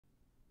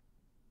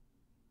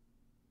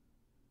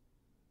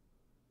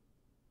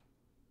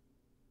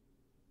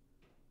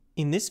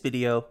In this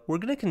video, we're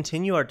going to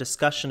continue our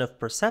discussion of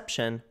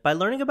perception by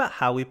learning about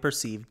how we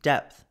perceive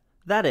depth.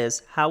 That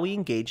is, how we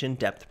engage in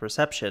depth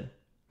perception.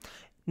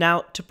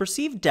 Now, to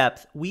perceive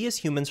depth, we as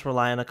humans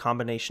rely on a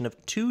combination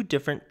of two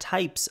different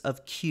types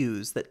of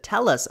cues that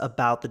tell us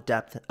about the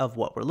depth of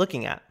what we're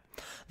looking at.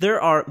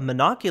 There are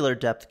monocular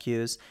depth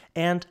cues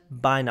and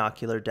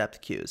binocular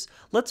depth cues.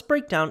 Let's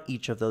break down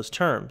each of those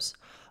terms.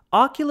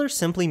 Ocular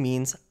simply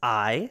means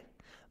eye,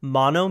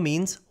 mono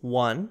means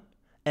one,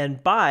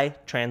 and bi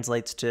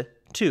translates to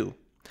two.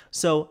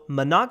 So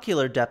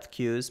monocular depth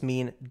cues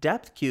mean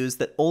depth cues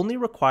that only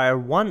require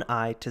one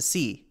eye to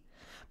see.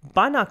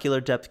 Binocular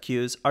depth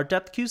cues are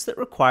depth cues that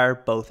require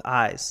both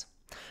eyes.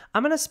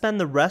 I'm going to spend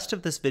the rest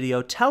of this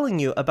video telling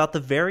you about the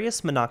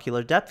various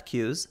monocular depth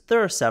cues,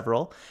 there are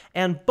several,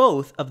 and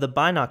both of the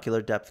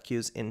binocular depth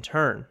cues in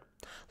turn.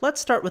 Let's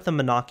start with the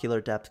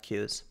monocular depth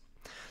cues.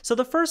 So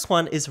the first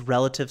one is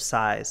relative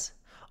size.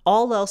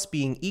 All else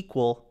being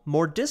equal,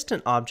 more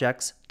distant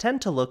objects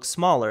tend to look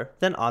smaller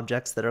than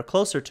objects that are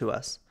closer to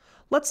us.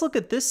 Let's look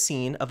at this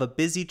scene of a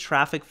busy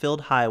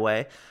traffic-filled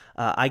highway.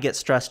 I get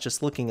stressed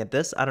just looking at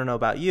this, I don't know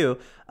about you,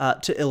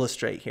 to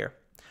illustrate here.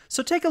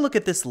 So take a look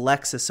at this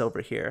Lexus over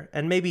here,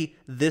 and maybe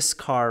this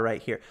car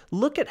right here.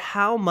 Look at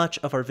how much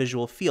of our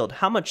visual field,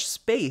 how much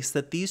space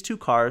that these two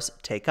cars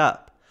take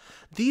up.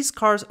 These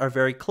cars are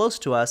very close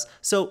to us,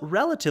 so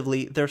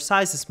relatively their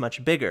size is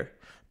much bigger.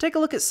 Take a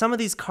look at some of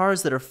these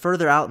cars that are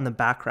further out in the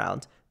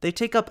background. They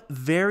take up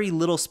very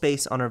little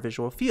space on our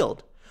visual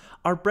field.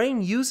 Our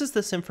brain uses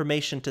this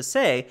information to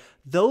say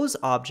those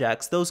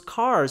objects, those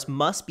cars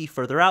must be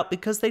further out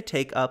because they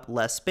take up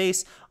less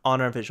space on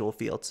our visual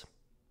fields.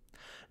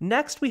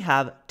 Next, we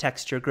have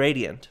texture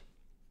gradient.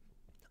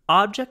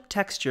 Object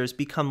textures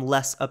become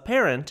less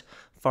apparent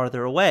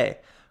farther away.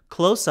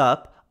 Close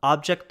up,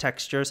 object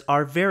textures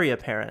are very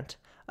apparent.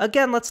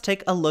 Again, let's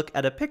take a look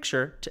at a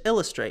picture to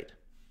illustrate.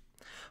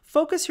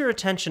 Focus your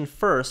attention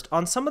first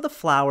on some of the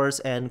flowers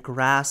and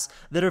grass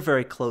that are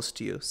very close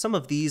to you. Some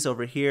of these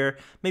over here,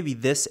 maybe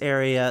this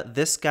area,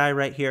 this guy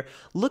right here.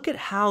 Look at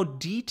how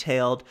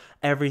detailed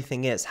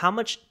everything is, how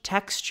much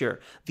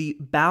texture. The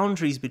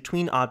boundaries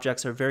between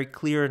objects are very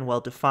clear and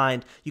well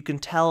defined. You can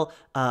tell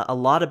a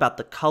lot about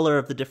the color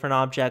of the different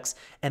objects,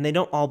 and they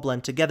don't all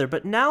blend together.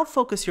 But now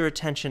focus your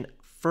attention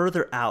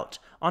further out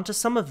onto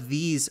some of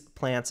these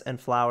plants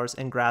and flowers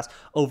and grass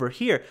over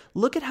here.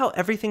 Look at how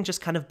everything just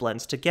kind of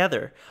blends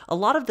together. A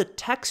lot of the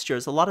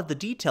textures, a lot of the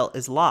detail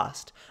is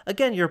lost.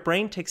 Again, your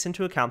brain takes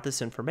into account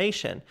this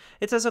information.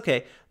 It says,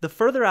 okay, the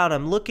further out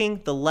I'm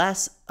looking, the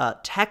less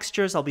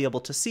textures I'll be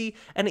able to see,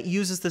 and it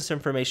uses this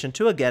information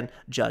to, again,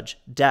 judge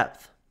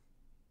depth.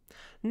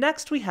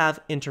 Next, we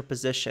have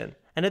interposition.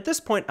 And at this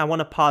point, I want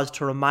to pause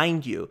to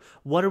remind you,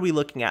 what are we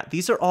looking at?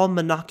 These are all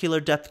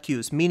monocular depth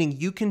cues, meaning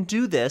you can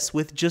do this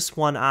with just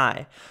one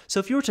eye.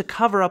 So if you were to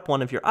cover up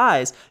one of your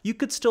eyes, you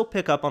could still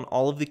pick up on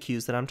all of the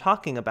cues that I'm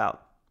talking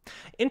about.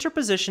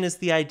 Interposition is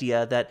the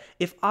idea that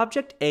if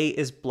object A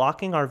is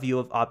blocking our view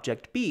of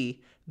object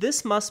B,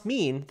 this must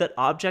mean that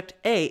object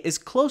A is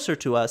closer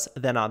to us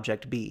than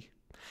object B.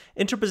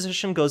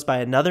 Interposition goes by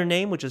another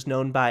name, which is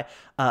known by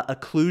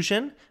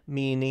occlusion,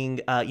 meaning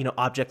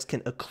objects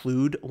can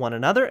occlude one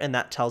another, and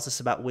that tells us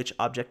about which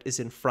object is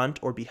in front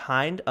or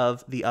behind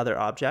of the other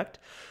object.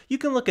 You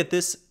can look at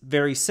this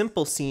very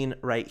simple scene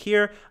right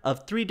here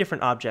of three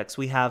different objects.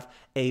 We have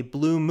a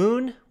blue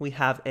moon, we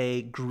have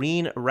a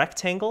green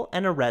rectangle,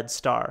 and a red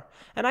star.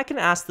 And I can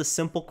ask the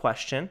simple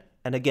question,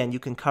 and again, you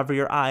can cover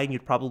your eye and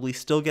you'd probably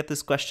still get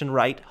this question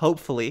right,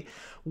 hopefully.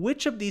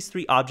 Which of these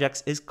three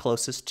objects is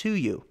closest to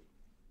you?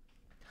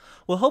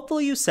 Well,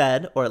 hopefully you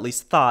said, or at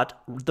least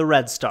thought, the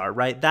red star,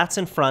 right? That's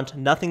in front,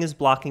 nothing is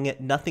blocking it,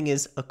 nothing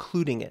is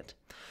occluding it.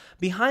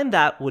 Behind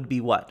that would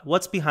be what?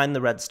 What's behind the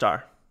red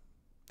star?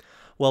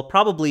 Well,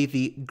 probably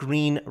the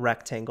green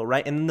rectangle,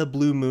 right? And then the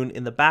blue moon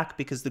in the back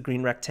because the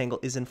green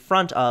rectangle is in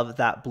front of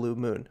that blue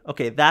moon.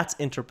 Okay, that's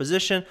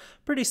interposition,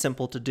 pretty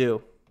simple to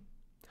do.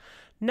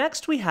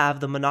 Next, we have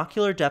the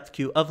monocular depth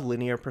cue of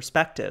linear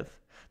perspective.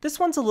 This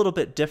one's a little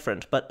bit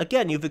different, but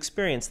again, you've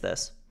experienced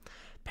this.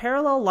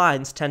 Parallel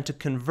lines tend to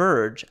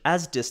converge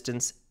as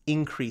distance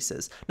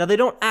increases. Now, they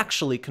don't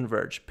actually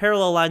converge.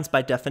 Parallel lines,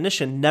 by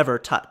definition, never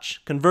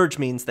touch. Converge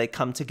means they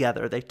come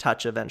together, they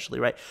touch eventually,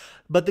 right?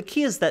 But the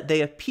key is that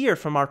they appear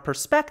from our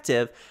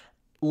perspective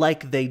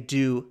like they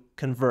do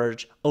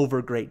converge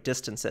over great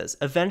distances,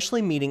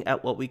 eventually meeting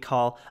at what we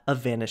call a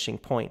vanishing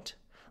point.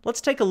 Let's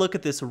take a look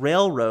at this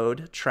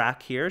railroad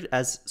track here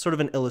as sort of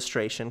an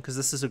illustration, because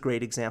this is a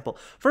great example.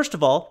 First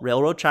of all,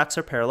 railroad tracks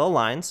are parallel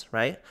lines,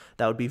 right?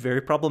 That would be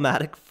very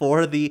problematic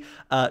for the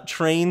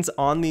trains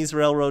on these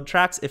railroad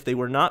tracks if they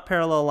were not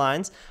parallel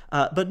lines.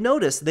 But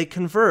notice they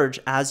converge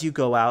as you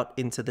go out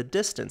into the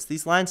distance.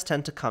 These lines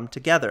tend to come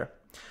together.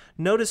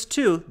 Notice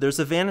too, there's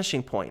a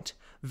vanishing point.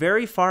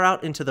 Very far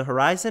out into the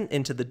horizon,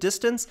 into the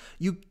distance,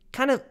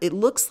 it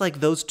looks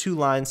like those two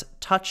lines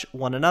touch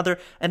one another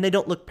and they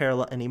don't look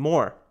parallel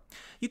anymore.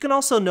 You can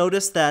also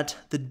notice that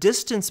the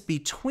distance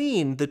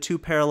between the two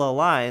parallel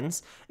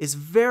lines is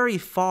very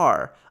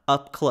far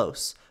up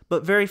close.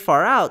 but very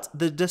far out,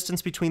 the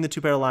distance between the two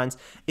parallel lines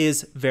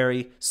is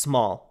very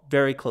small,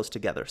 very close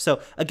together.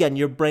 So again,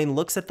 your brain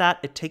looks at that,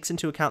 it takes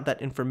into account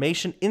that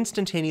information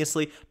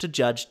instantaneously to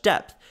judge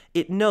depth.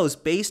 It knows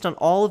based on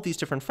all of these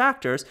different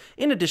factors,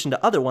 in addition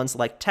to other ones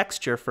like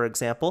texture, for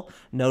example.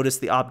 Notice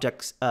the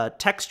object's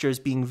textures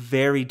being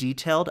very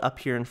detailed up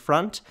here in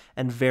front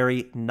and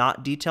very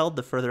not detailed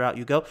the further out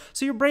you go.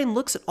 So your brain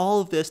looks at all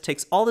of this,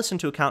 takes all this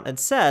into account and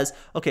says,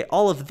 okay,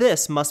 all of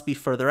this must be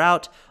further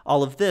out,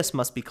 all of this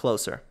must be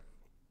closer.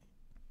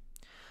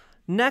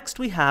 Next,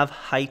 we have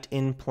height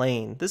in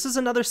plane. This is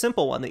another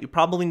simple one that you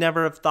probably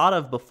never have thought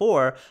of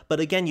before, but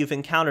again, you've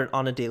encountered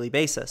on a daily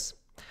basis.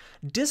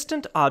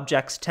 Distant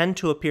objects tend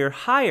to appear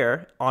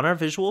higher on our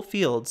visual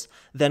fields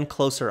than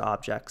closer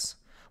objects.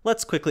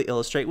 Let's quickly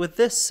illustrate with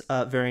this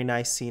very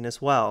nice scene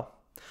as well.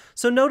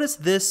 So notice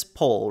this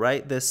pole,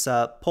 right? This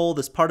pole,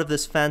 this part of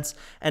this fence,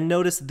 and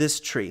notice this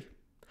tree.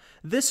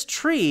 This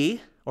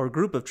tree, or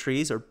group of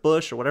trees, or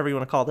bush, or whatever you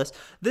want to call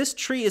this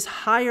tree is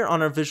higher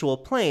on our visual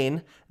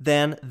plane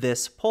than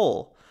this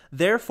pole.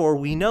 Therefore,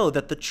 we know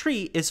that the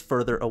tree is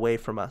further away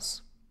from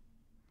us.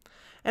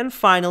 And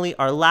finally,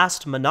 our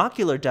last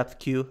monocular depth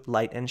cue,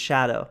 light and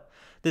shadow.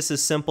 This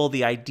is simple,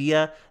 the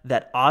idea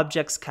that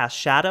objects cast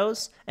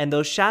shadows, and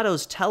those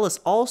shadows tell us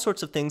all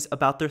sorts of things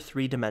about their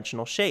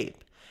three-dimensional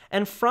shape.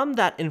 And from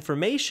that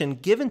information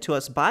given to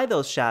us by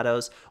those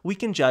shadows, we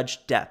can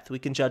judge depth. We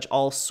can judge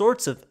all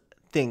sorts of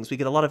things. We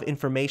get a lot of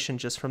information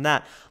just from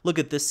that. Look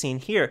at this scene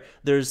here.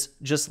 There's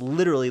just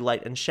literally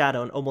light and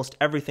shadow, and almost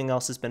everything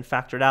else has been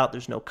factored out.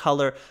 There's no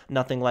color,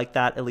 nothing like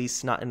that, at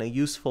least not in a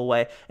useful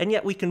way. And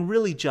yet we can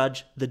really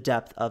judge the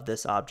depth of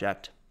this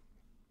object.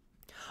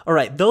 All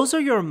right, those are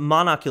your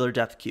monocular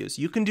depth cues.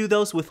 You can do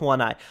those with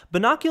one eye.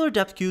 Binocular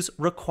depth cues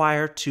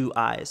require two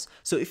eyes.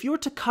 So if you were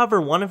to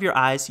cover one of your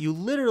eyes, you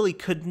literally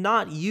could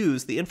not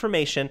use the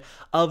information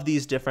of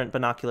these different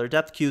binocular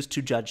depth cues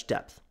to judge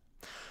depth.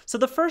 So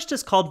the first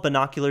is called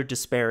binocular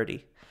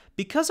disparity.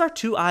 Because our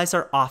two eyes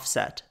are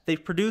offset, they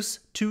produce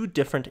two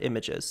different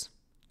images.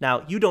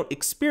 Now, you don't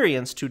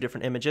experience two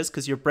different images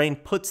because your brain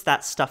puts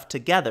that stuff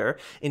together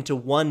into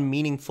one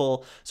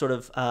meaningful sort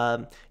of,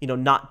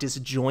 not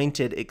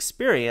disjointed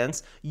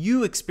experience.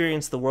 You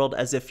experience the world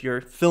as if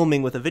you're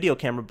filming with a video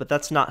camera, but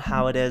that's not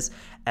how it is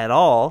at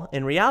all.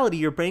 In reality,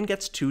 your brain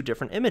gets two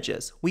different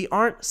images. We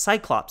aren't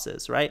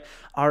cyclopses, right?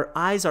 Our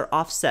eyes are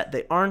offset.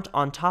 They aren't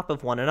on top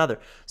of one another.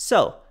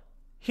 So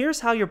here's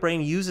how your brain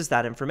uses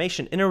that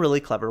information in a really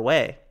clever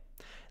way.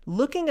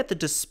 Looking at the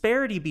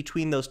disparity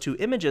between those two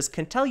images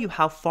can tell you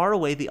how far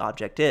away the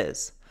object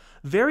is.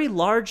 Very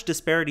large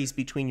disparities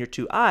between your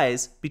two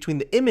eyes, between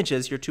the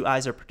images your two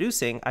eyes are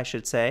producing, I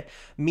should say,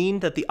 mean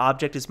that the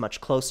object is much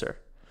closer.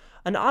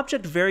 An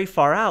object very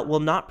far out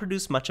will not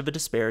produce much of a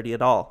disparity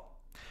at all.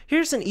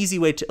 Here's an easy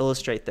way to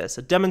illustrate this,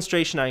 a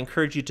demonstration I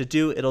encourage you to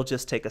do. It'll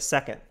just take a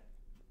second.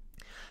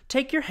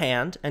 Take your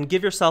hand and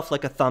give yourself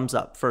like a thumbs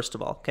up, first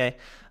of all, okay?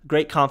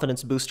 Great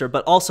confidence booster,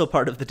 but also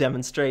part of the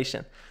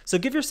demonstration. So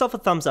give yourself a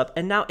thumbs up,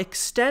 and now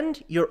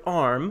extend your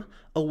arm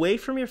away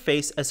from your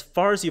face as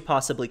far as you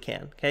possibly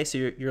can, okay? So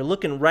you're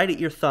looking right at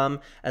your thumb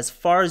as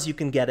far as you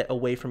can get it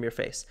away from your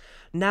face.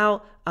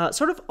 Now,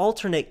 sort of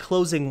alternate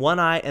closing one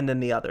eye and then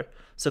the other.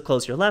 So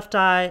close your left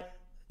eye,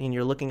 and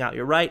you're looking out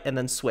your right, and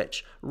then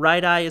switch.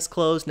 Right eye is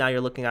closed, now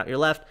you're looking out your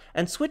left,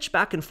 and switch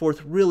back and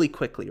forth really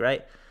quickly,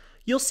 right?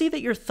 You'll see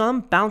that your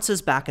thumb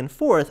bounces back and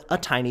forth a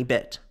tiny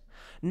bit.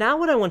 Now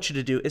what I want you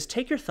to do is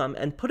take your thumb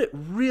and put it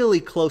really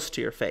close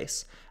to your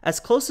face, as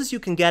close as you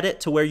can get it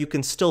to where you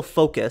can still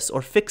focus or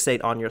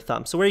fixate on your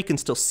thumb, so where you can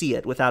still see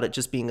it without it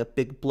just being a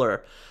big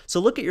blur. So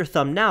look at your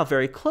thumb now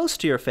very close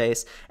to your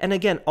face, and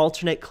again,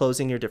 alternate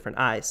closing your different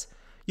eyes.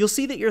 You'll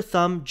see that your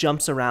thumb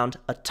jumps around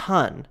a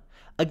ton.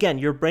 Again,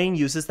 your brain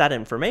uses that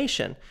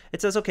information.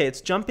 It says, okay,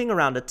 it's jumping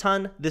around a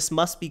ton, this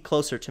must be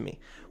closer to me.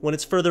 When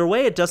it's further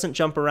away, it doesn't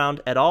jump around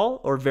at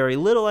all, or very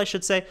little, I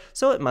should say,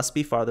 so it must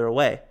be farther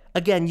away.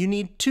 Again, you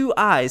need two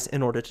eyes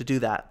in order to do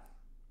that.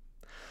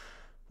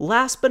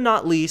 Last but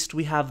not least,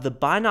 we have the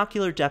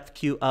binocular depth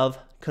cue of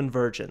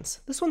convergence.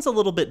 This one's a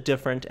little bit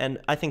different and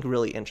I think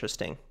really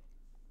interesting.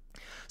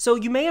 So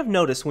you may have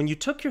noticed when you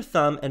took your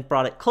thumb and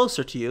brought it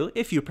closer to you,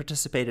 if you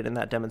participated in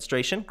that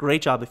demonstration,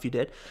 great job if you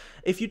did.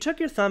 If you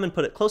took your thumb and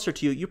put it closer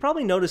to you, you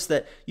probably noticed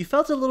that you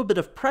felt a little bit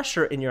of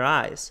pressure in your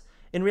eyes.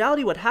 In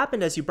reality, what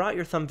happened as you brought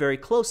your thumb very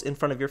close in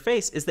front of your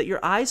face is that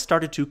your eyes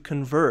started to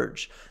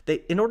converge.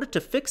 In order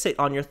to fixate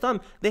on your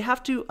thumb, they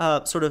have to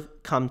sort of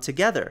come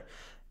together.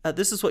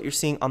 This is what you're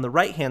seeing on the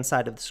right-hand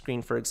side of the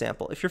screen, for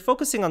example. If you're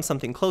focusing on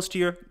something close to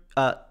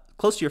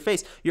your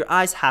face, your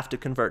eyes have to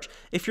converge.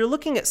 If you're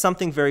looking at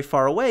something very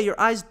far away, your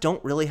eyes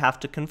don't really have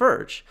to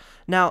converge.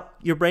 Now,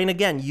 your brain,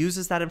 again,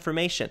 uses that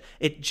information.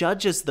 It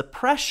judges the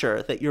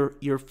pressure that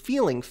you're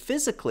feeling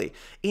physically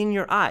in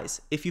your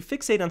eyes. If you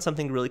fixate on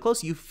something really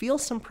close, you feel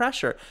some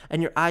pressure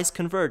and your eyes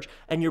converge,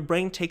 and your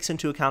brain takes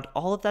into account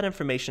all of that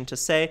information to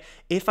say,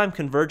 if I'm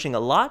converging a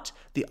lot,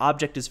 the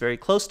object is very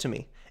close to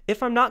me.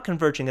 If I'm not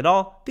converging at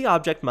all, the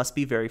object must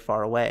be very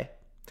far away.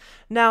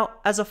 Now,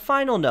 as a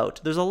final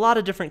note, there's a lot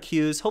of different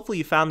cues. Hopefully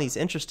you found these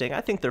interesting.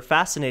 I think they're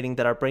fascinating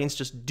that our brains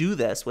just do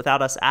this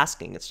without us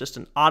asking. It's just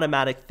an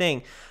automatic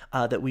thing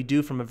that we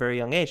do from a very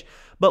young age.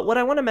 But what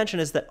I want to mention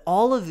is that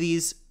all of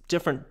these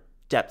different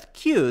depth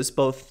cues,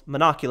 both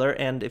monocular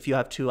and if you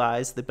have two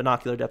eyes, the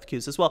binocular depth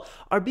cues as well,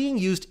 are being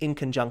used in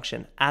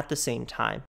conjunction at the same time.